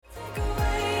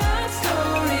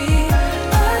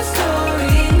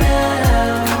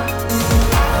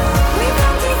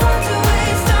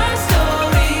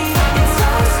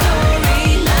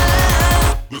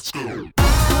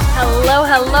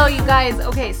Hello, you guys.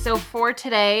 Okay, so for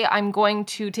today, I'm going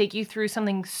to take you through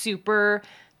something super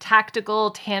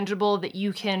tactical, tangible that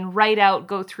you can write out,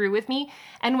 go through with me.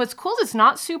 And what's cool is it's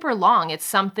not super long. It's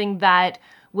something that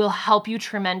will help you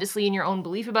tremendously in your own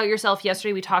belief about yourself.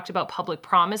 Yesterday, we talked about public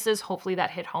promises. Hopefully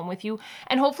that hit home with you.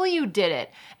 And hopefully you did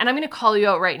it. And I'm going to call you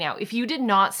out right now. If you did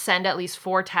not send at least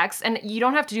 4 texts, and you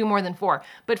don't have to do more than 4,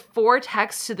 but 4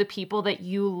 texts to the people that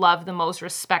you love the most,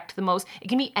 respect the most. It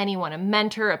can be anyone, a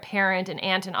mentor, a parent, an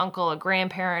aunt, an uncle, a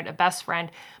grandparent, a best friend,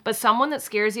 but someone that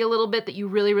scares you a little bit, that you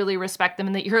really, really respect them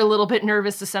and that you're a little bit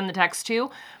nervous to send the text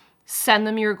to. Send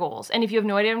them your goals. And if you have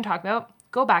no idea what I'm talking about,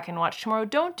 go back and watch tomorrow.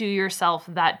 Don't do yourself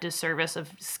that disservice of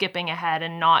skipping ahead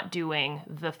and not doing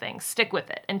the thing. Stick with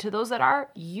it. And to those that are,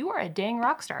 you are a dang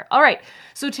rock star. All right,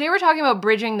 so today we're talking about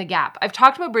bridging the gap. I've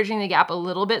talked about bridging the gap a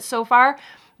little bit so far,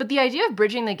 but the idea of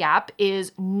bridging the gap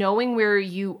is knowing where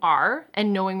you are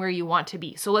and knowing where you want to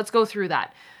be. So let's go through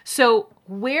that. So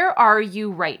where are you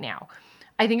right now?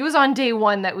 I think it was on day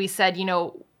 1 that we said,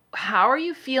 how are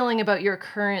you feeling about your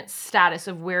current status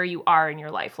of where you are in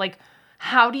your life? Like,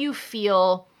 how do you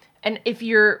feel? And if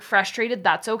you're frustrated,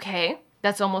 that's okay.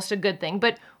 That's almost a good thing.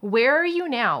 But where are you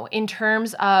now in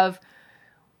terms of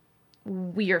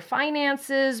your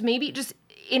finances? Maybe just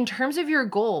in terms of your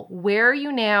goal, where are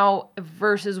you now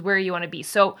versus where you want to be?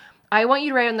 So I want you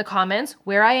to write in the comments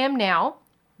where I am now,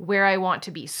 where I want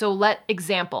to be. So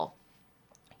example.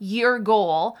 Your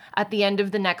goal at the end of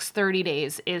the next 30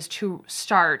 days is to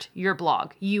start your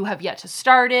blog. You have yet to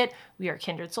start it. We are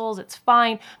kindred souls. It's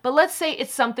fine. But let's say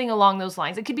it's something along those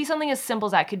lines. It could be something as simple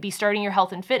as that. It could be starting your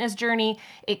health and fitness journey.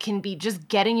 It can be just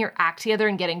getting your act together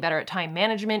and getting better at time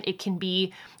management. It can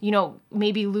be,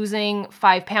 maybe losing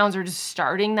 5 pounds or just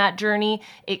starting that journey.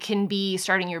 It can be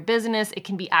starting your business. It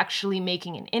can be actually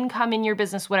making an income in your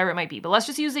business, whatever it might be. But let's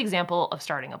just use the example of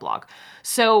starting a blog.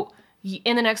 So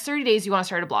in the next 30 days, you want to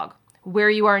start a blog.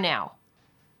 Where you are now.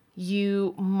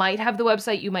 You might have the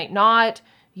website, you might not.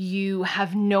 You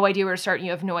have no idea where to start.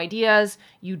 You have no ideas.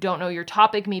 You don't know your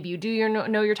topic. Maybe you do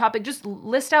know your topic. Just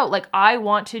list out, I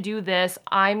want to do this.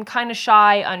 I'm kind of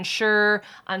shy, unsure,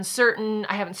 uncertain.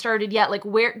 I haven't started yet.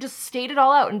 Just state it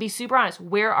all out and be super honest.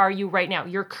 Where are you right now?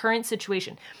 Your current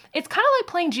situation. It's kind of like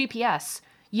playing GPS.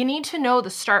 You need to know the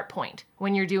start point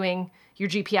when you're doing your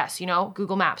GPS,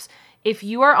 Google Maps. If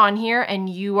you are on here and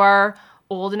you are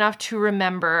old enough to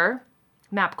remember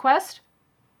MapQuest,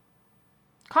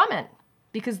 comment,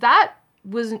 because that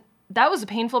was a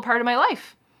painful part of my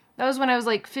life. That was when I was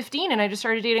 15 and I just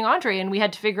started dating Andre and we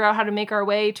had to figure out how to make our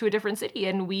way to a different city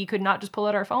and we could not just pull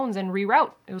out our phones and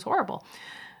reroute. It was horrible.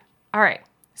 All right,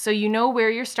 so you know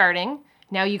where you're starting.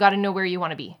 Now you got to know where you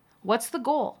want to be. What's the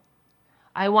goal?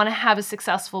 I want to have a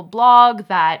successful blog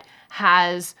that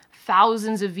has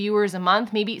thousands of viewers a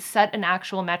month. Maybe set an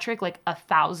actual metric,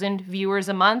 1,000 viewers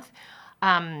a month.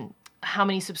 How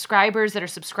many subscribers that are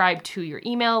subscribed to your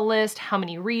email list, how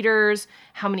many readers,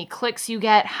 how many clicks you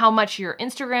get, how much your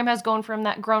Instagram has grown from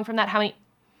that,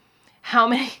 how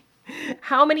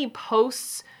many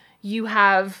posts you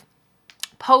have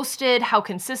posted, how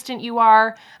consistent you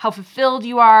are, how fulfilled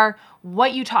you are,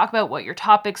 what you talk about, what your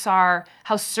topics are,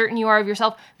 how certain you are of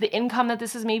yourself, the income that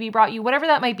this has maybe brought you, whatever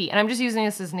that might be. And I'm just using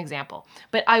this as an example.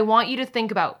 But I want you to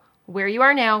think about where you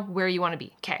are now, where you want to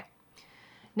be. Okay.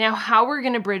 Now, how we're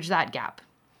going to bridge that gap.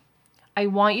 I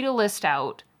want you to list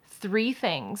out 3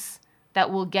 things that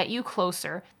will get you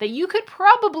closer that you could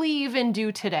probably even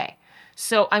do today.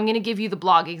 So I'm going to give you the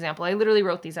blog example. I literally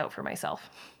wrote these out for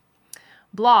myself.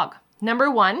 Blog.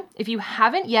 Number 1, if you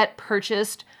haven't yet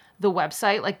purchased the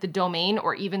website, the domain,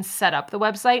 or even set up the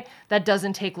website, that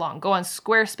doesn't take long. Go on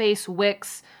Squarespace,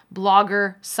 Wix,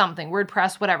 Blogger, something,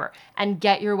 WordPress, whatever, and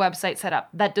get your website set up.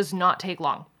 That does not take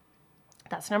long.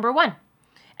 That's number 1.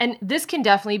 And this can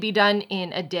definitely be done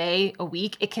in a day, a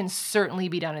week. It can certainly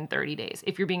be done in 30 days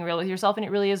if you're being real with yourself and it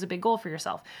really is a big goal for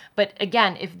yourself. But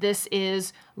again, if this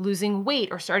is losing weight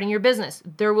or starting your business,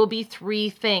 there will be 3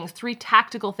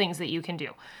 tactical things that you can do.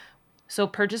 So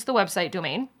purchase the website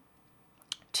domain.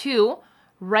 2,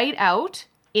 write out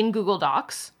in Google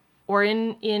Docs or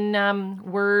in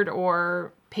Word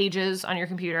or Pages on your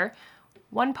computer,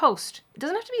 1 post. It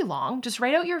doesn't have to be long. Just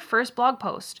write out your first blog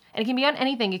post. And it can be on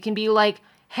anything. It can be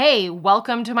hey,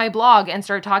 welcome to my blog, and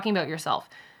start talking about yourself.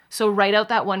 So write out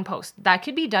that 1 post. That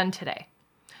could be done today.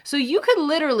 So you could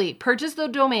literally purchase the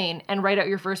domain and write out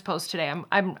your first post today.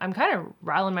 I'm kind of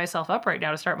riling myself up right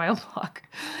now to start my own blog.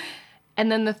 And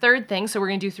then the 3rd thing, so we're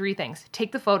going to do 3 things.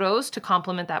 Take the photos to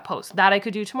complement that post. That I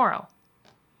could do tomorrow.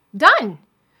 Done.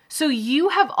 So you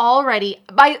have already,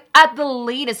 at the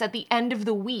latest, at the end of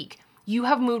the week, you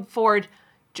have moved forward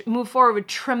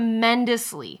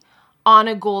tremendously on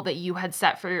a goal that you had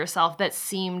set for yourself that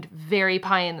seemed very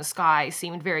pie in the sky,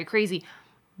 seemed very crazy.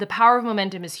 The power of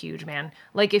momentum is huge, man.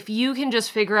 Like if you can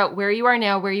just figure out where you are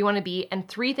now, where you want to be, and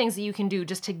 3 things that you can do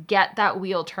just to get that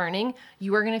wheel turning,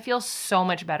 you are going to feel so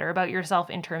much better about yourself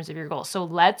in terms of your goals. So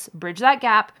let's bridge that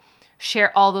gap.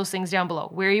 Share all those things down below.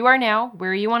 Where you are now,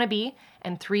 where you want to be,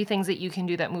 and 3 things that you can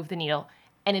do that move the needle.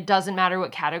 And it doesn't matter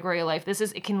what category of life this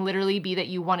is. It can literally be that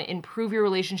you want to improve your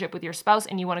relationship with your spouse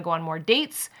and you want to go on more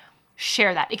dates.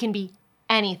 Share that. It can be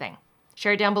anything.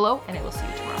 Share it down below, and I will see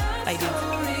you tomorrow. Bye,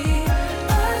 dudes.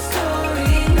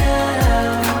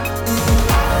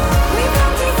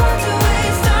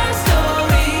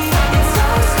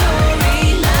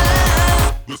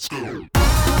 Let's go.